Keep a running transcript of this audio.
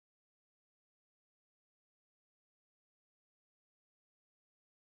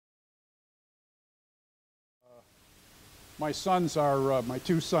My sons are, my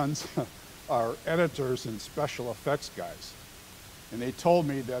two sons are editors and special effects guys. And they told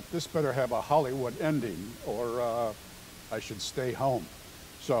me that this better have a Hollywood ending or I should stay home.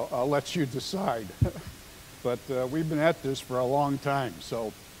 So I'll let you decide. But we've been at this for a long time,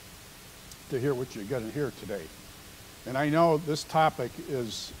 so to hear what you're going to hear today. And I know this topic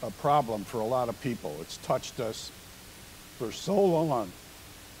is a problem for a lot of people. It's touched us for so long.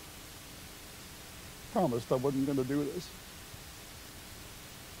 Promised I wasn't going to do this.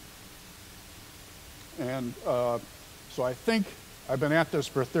 And so I think I've been at this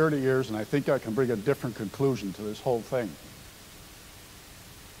for 30 years, and I think I can bring a different conclusion to this whole thing.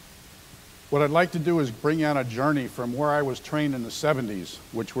 What I'd like to do is bring on a journey from where I was trained in the 70s,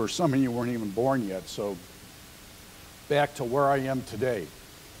 which were some of you weren't even born yet, so back to where I am today.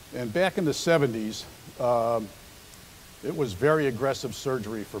 And back in the 70s, it was very aggressive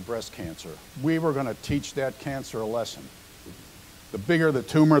surgery for breast cancer. We were going to teach that cancer a lesson. The bigger the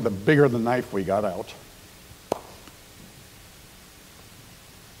tumor, the bigger the knife we got out.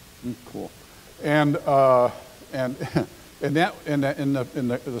 Cool. And the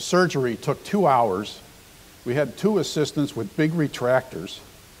surgery took 2 hours. We had 2 assistants with big retractors.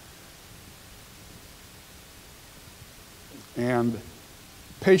 And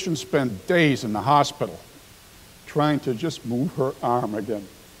patients spent days in the hospital trying to just move her arm again.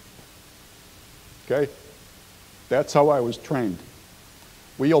 Okay? That's how I was trained.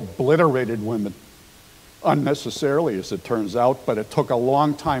 We obliterated women unnecessarily, as it turns out, but it took a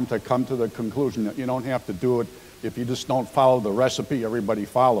long time to come to the conclusion that you don't have to do it if you just don't follow the recipe everybody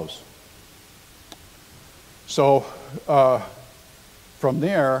follows. So from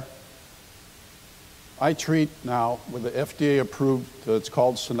there, I treat now with the FDA-approved, it's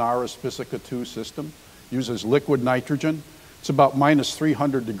called Sonaris Visica 2 system, uses liquid nitrogen. It's about minus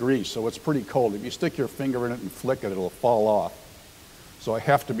 300 degrees, so it's pretty cold. If you stick your finger in it and flick it, it'll fall off. So I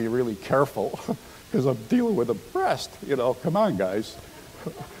have to be really careful because I'm dealing with a breast, you know, come on guys,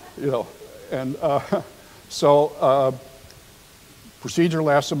 you know. And procedure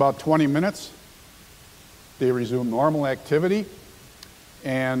lasts about 20 minutes. They resume normal activity,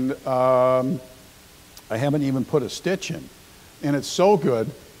 and I haven't even put a stitch in. And it's so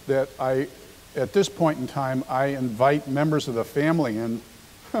good that at this point in time, I invite members of the family in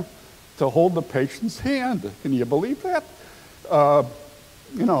to hold the patient's hand. Can you believe that?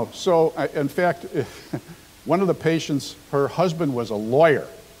 You know, so in fact, one of the patients, her husband was a lawyer.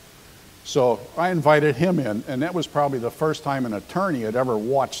 So I invited him in, and that was probably the first time an attorney had ever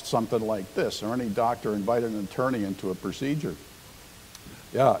watched something like this, or any doctor invited an attorney into a procedure.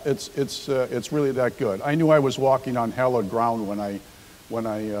 Yeah, it's really that good. I knew I was walking on hallowed ground when I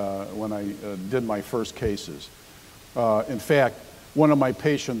did my first cases. In fact, one of my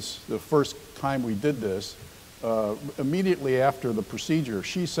patients, the first time we did this, immediately after the procedure,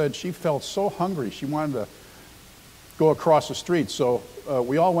 she said she felt so hungry she wanted to go across the street. So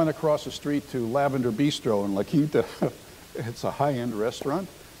we all went across the street to Lavender Bistro in LaQuinta. It's a high-end restaurant.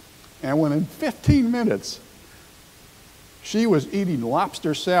 And within 15 minutes, she was eating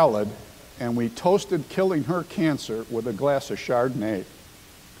lobster salad, and we toasted killing her cancer with a glass of Chardonnay.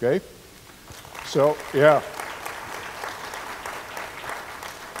 Okay? So, yeah.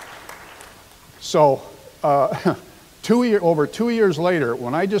 So, over 2 years later,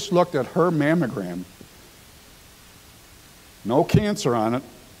 when I just looked at her mammogram, no cancer on it,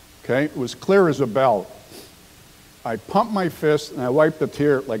 okay? It was clear as a bell. I pumped my fist and I wiped a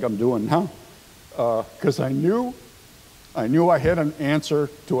tear like I'm doing now, because I knew I had an answer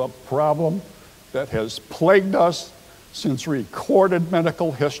to a problem that has plagued us since recorded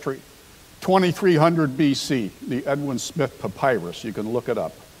medical history. 2300 BC, the Edwin Smith Papyrus, you can look it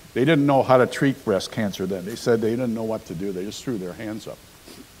up. They didn't know how to treat breast cancer then. They said they didn't know what to do. They just threw their hands up.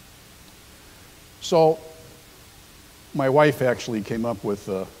 So my wife actually came up with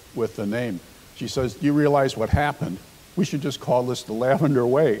the name. She says, "Do you realize what happened? We should just call this the Lavender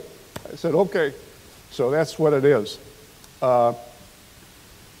Way." I said, okay. So that's what it is. The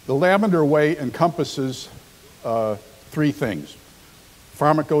Lavender Way encompasses 3 things: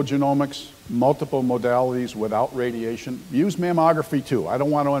 pharmacogenomics, multiple modalities without radiation. Use mammography too. I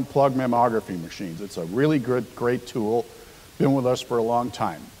don't want to unplug mammography machines. It's a really great tool, been with us for a long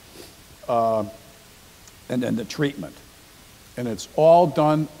time. And then the treatment. And it's all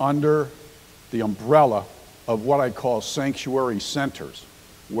done under the umbrella of what I call sanctuary centers,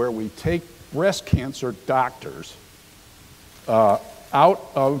 where we take breast cancer doctors out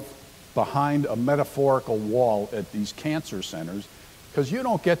of behind a metaphorical wall at these cancer centers, because you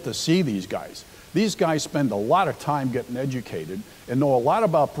don't get to see these guys. These guys spend a lot of time getting educated and know a lot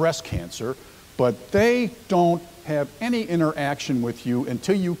about breast cancer but they don't have any interaction with you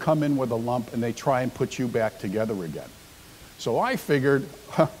until you come in with a lump and they try and put you back together again. So I figured,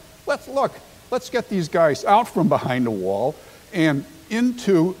 let's get these guys out from behind the wall and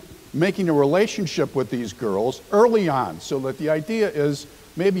into making a relationship with these girls early on, so that the idea is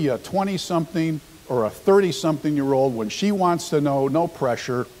maybe a 20-something or a 30-something-year-old, when she wants to know, no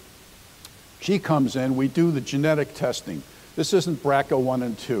pressure, she comes in, we do the genetic testing. This isn't BRCA 1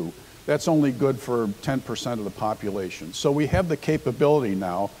 and 2. That's only good for 10% of the population. So we have the capability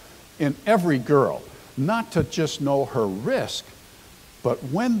now in every girl, not to just know her risk, but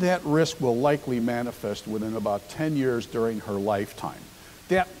when that risk will likely manifest within about 10 years during her lifetime.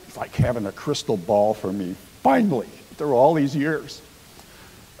 That's like having a crystal ball for me, finally, after all these years.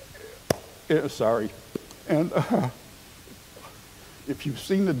 Sorry. And if you've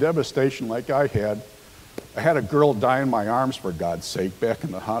seen the devastation like I had a girl die in my arms, for God's sake, back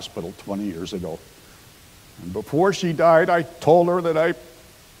in the hospital 20 years ago. And before she died, I told her that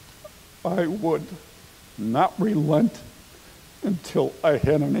I would not relent until I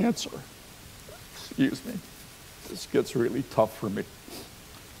had an answer. Excuse me. This gets really tough for me.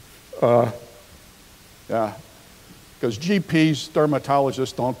 Yeah, because GPs,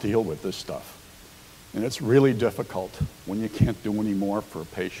 dermatologists don't deal with this stuff. And it's really difficult when you can't do any more for a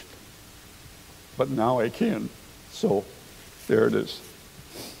patient. But now I can, so there it is.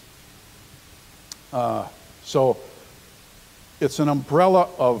 So it's an umbrella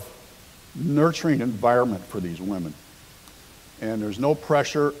of nurturing environment for these women. And there's no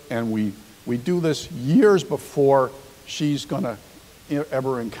pressure, and we do this years before she's gonna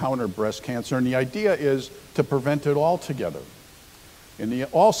ever encounter breast cancer. And the idea is to prevent it altogether. And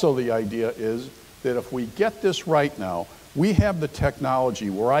also the idea is that if we get this right now, we have the technology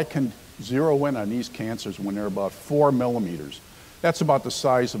where I can zero in on these cancers when they're about 4 millimeters. That's about the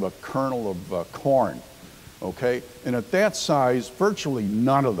size of a kernel of corn, okay? And at that size, virtually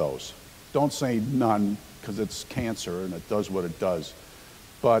none of those. Don't say none, because it's cancer and it does what it does.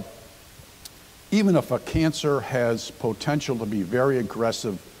 But even if a cancer has potential to be very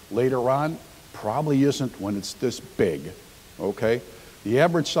aggressive later on, probably isn't when it's this big, okay? The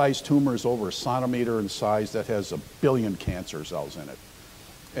average size tumor is over a centimeter in size. That has 1 billion cancer cells in it,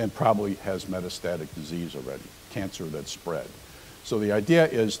 and probably has metastatic disease already, cancer that's spread. So the idea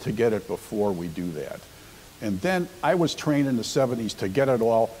is to get it before we do that. And then I was trained in the 70s to get it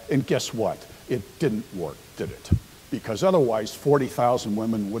all, and guess what? It didn't work, did it? Because otherwise 40,000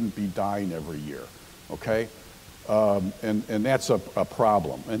 women wouldn't be dying every year, okay? And that's a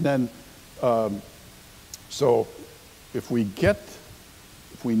problem. And then, so if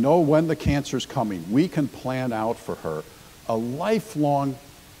we know when the cancer's coming, we can plan out for her a lifelong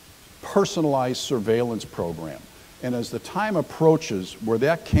personalized surveillance program. And as the time approaches where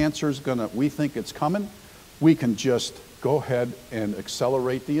that cancer's we think it's coming, we can just go ahead and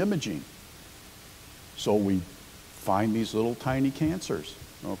accelerate the imaging. So we find these little tiny cancers,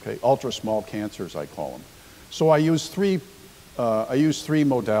 okay? Ultra small cancers, I call them. So I use three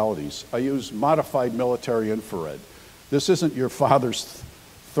modalities. I use modified military infrared. This isn't your father's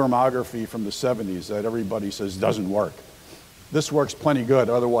thermography from the 70s that everybody says doesn't work. This works plenty good,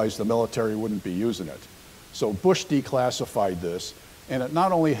 otherwise the military wouldn't be using it. So Bush declassified this, and it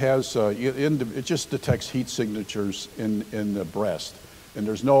not only has, it just detects heat signatures in the breast. And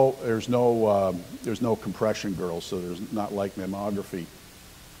there's no compression, girls, so there's not like mammography.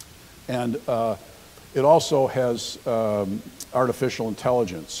 And it also has artificial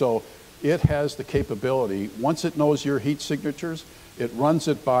intelligence. So it has the capability, once it knows your heat signatures, it runs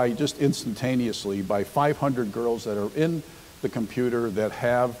it by just instantaneously by 500 girls that are in the computer that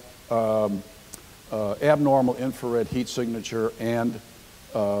have abnormal infrared heat signature and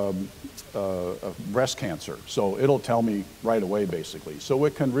breast cancer. So it'll tell me right away, basically. So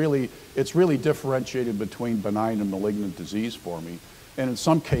it can really, it's really differentiated between benign and malignant disease for me. And in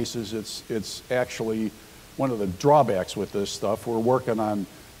some cases, it's actually one of the drawbacks with this stuff. We're working on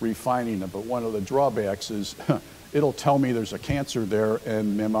refining it, but one of the drawbacks is it'll tell me there's a cancer there,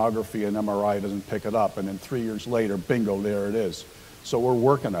 and mammography and MRI doesn't pick it up, and then 3 years later, bingo, there it is. So we're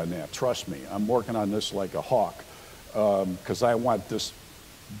working on that, trust me. I'm working on this like a hawk, because I want this.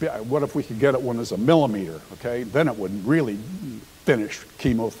 What if we could get it when it's 1 millimeter, okay? Then it would really finish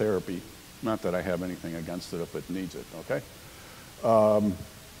chemotherapy. Not that I have anything against it if it needs it, okay?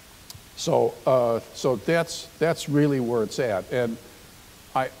 So that's really where it's at. And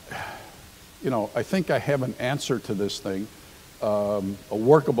I think I have an answer to this thing, a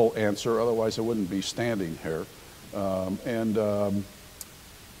workable answer, otherwise I wouldn't be standing here.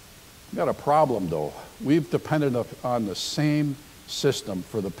 Got a problem though. We've depended on the same system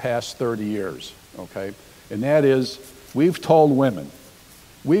for the past 30 years, okay? And that is, we've told women,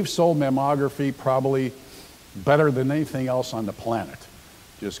 we've sold mammography probably better than anything else on the planet.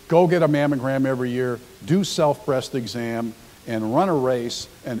 Just go get a mammogram every year, do self-breast exam, and run a race,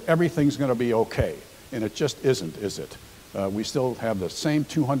 and everything's gonna be okay. And it just isn't, is it? We still have the same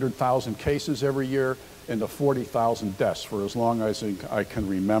 200,000 cases every year and the 40,000 deaths for as long as I can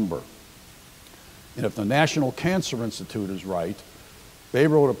remember. And if the National Cancer Institute is right, they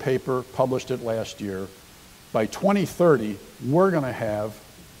wrote a paper, published it last year, by 2030, we're gonna have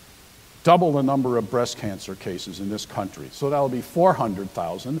double the number of breast cancer cases in this country. So that'll be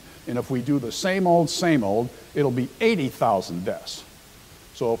 400,000, and if we do the same old, it'll be 80,000 deaths.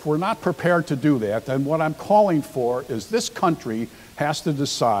 So if we're not prepared to do that, then what I'm calling for is this country has to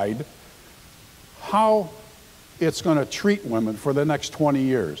decide how it's gonna treat women for the next 20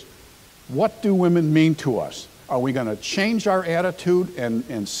 years. What do women mean to us? Are we gonna change our attitude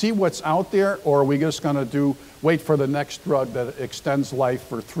and see what's out there, or are we just gonna wait for the next drug that extends life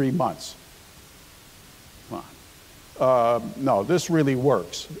for 3 months? Come on. No, this really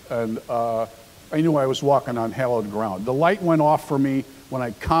works. And I knew I was walking on hallowed ground. The light went off for me when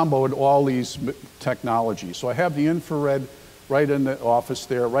I comboed all these technologies. So I have the infrared right in the office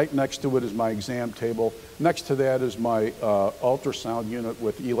there. Right next to it is my exam table. Next to that is my ultrasound unit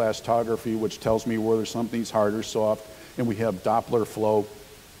with elastography, which tells me whether something's hard or soft. And we have Doppler flow.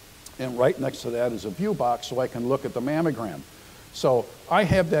 And right next to that is a view box so I can look at the mammogram. So I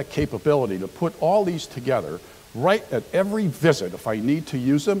have that capability to put all these together right at every visit if I need to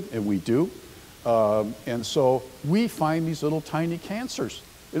use them, and we do. And so we find these little tiny cancers,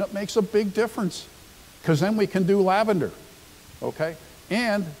 and it makes a big difference because then we can do lavender, okay?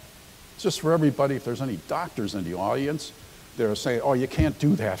 And just for everybody, if there's any doctors in the audience, they're saying, oh, you can't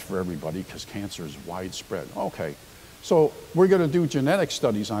do that for everybody because cancer is widespread. Okay, so we're gonna do genetic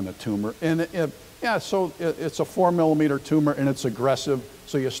studies on the tumor, and it's a 4 millimeter tumor and it's aggressive,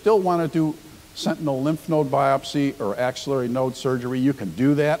 so you still wanna do sentinel lymph node biopsy or axillary node surgery. You can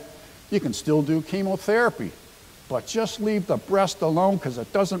do that. You can still do chemotherapy, but just leave the breast alone because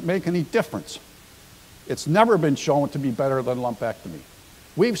it doesn't make any difference. It's never been shown to be better than lumpectomy.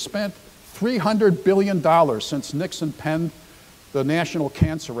 We've spent $300 billion since Nixon penned the National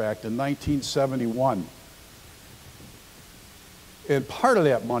Cancer Act in 1971. And part of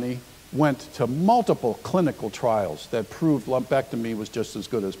that money went to multiple clinical trials that proved lumpectomy was just as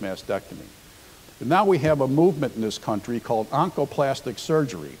good as mastectomy. And now we have a movement in this country called oncoplastic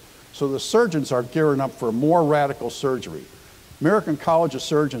surgery. So the surgeons are gearing up for more radical surgery. American College of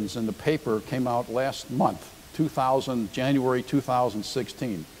Surgeons in the paper came out last month, January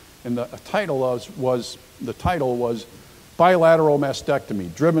 2016. And the title was Bilateral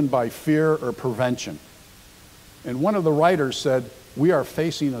Mastectomy, Driven by Fear or Prevention. And one of the writers said, we are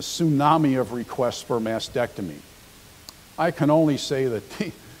facing a tsunami of requests for mastectomy. I can only say that,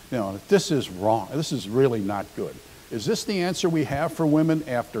 this is wrong. This is really not good. Is this the answer we have for women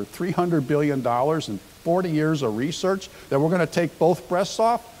after $300 billion and 40 years of research, that we're gonna take both breasts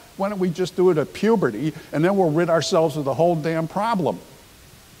off? Why don't we just do it at puberty and then we'll rid ourselves of the whole damn problem?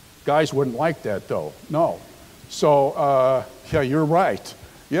 Guys wouldn't like that though, no. So, yeah, you're right.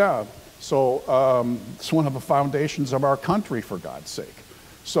 Yeah, so it's one of the foundations of our country, for God's sake.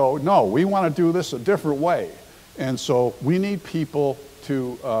 So no, we wanna do this a different way. And so we need people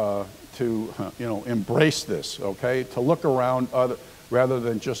to embrace this, okay? To look around rather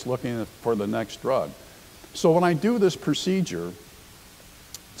than just looking for the next drug. So when I do this procedure,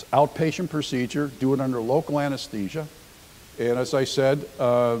 it's outpatient procedure, do it under local anesthesia. And as I said,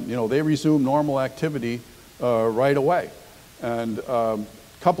 they resume normal activity right away. And a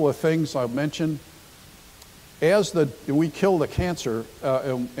couple of things I've mentioned. As we kill the cancer,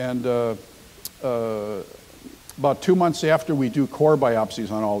 about 2 months after we do core biopsies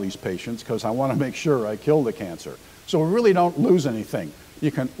on all these patients, because I want to make sure I kill the cancer. So we really don't lose anything.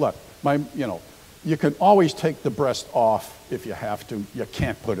 You can, look, you can always take the breast off if you have to. You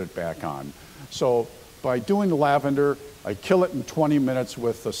can't put it back on. So by doing the lavender, I kill it in 20 minutes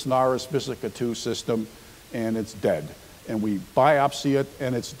with the Snaris Visica 2 system, and it's dead. And we biopsy it,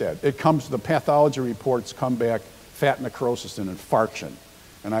 and it's dead. The pathology reports come back, fat necrosis and infarction.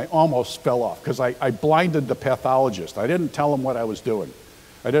 And I almost fell off because I blinded the pathologist. I didn't tell him what I was doing.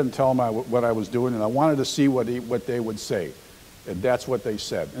 I didn't tell him what I was doing, and I wanted to see what they would say. And that's what they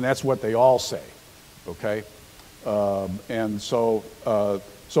said, and that's what they all say, okay? So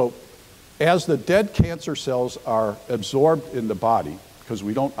as the dead cancer cells are absorbed in the body, because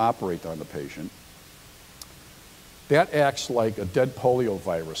we don't operate on the patient, that acts like a dead polio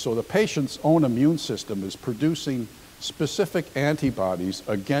virus. So the patient's own immune system is producing specific antibodies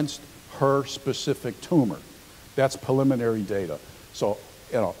against her specific tumor. That's preliminary data. So,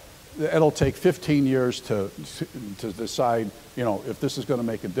 it'll take 15 years to decide, if this is going to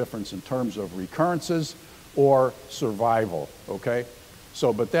make a difference in terms of recurrences or survival, okay?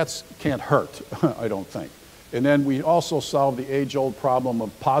 So, but that can't hurt, I don't think. And then we also solved the age-old problem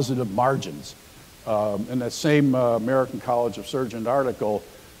of positive margins. In that same American College of Surgeons article,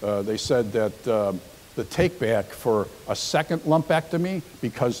 they said that the take-back for a second lumpectomy,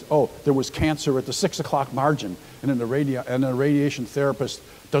 because, there was cancer at the 6 o'clock margin, and then the radiation therapist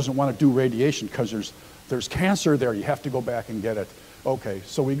doesn't want to do radiation because there's cancer there, you have to go back and get it. Okay,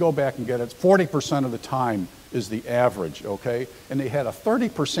 so we go back and get it. 40% of the time is the average, okay? And they had a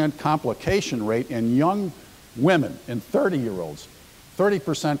 30% complication rate in young women, in 30-year-olds,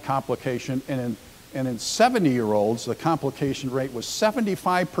 30% complication, and in 70-year-olds, the complication rate was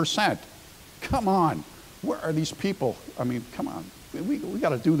 75%. Come on, where are these people? I mean, come on, we got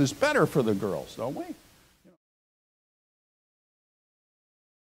to do this better for the girls, don't we?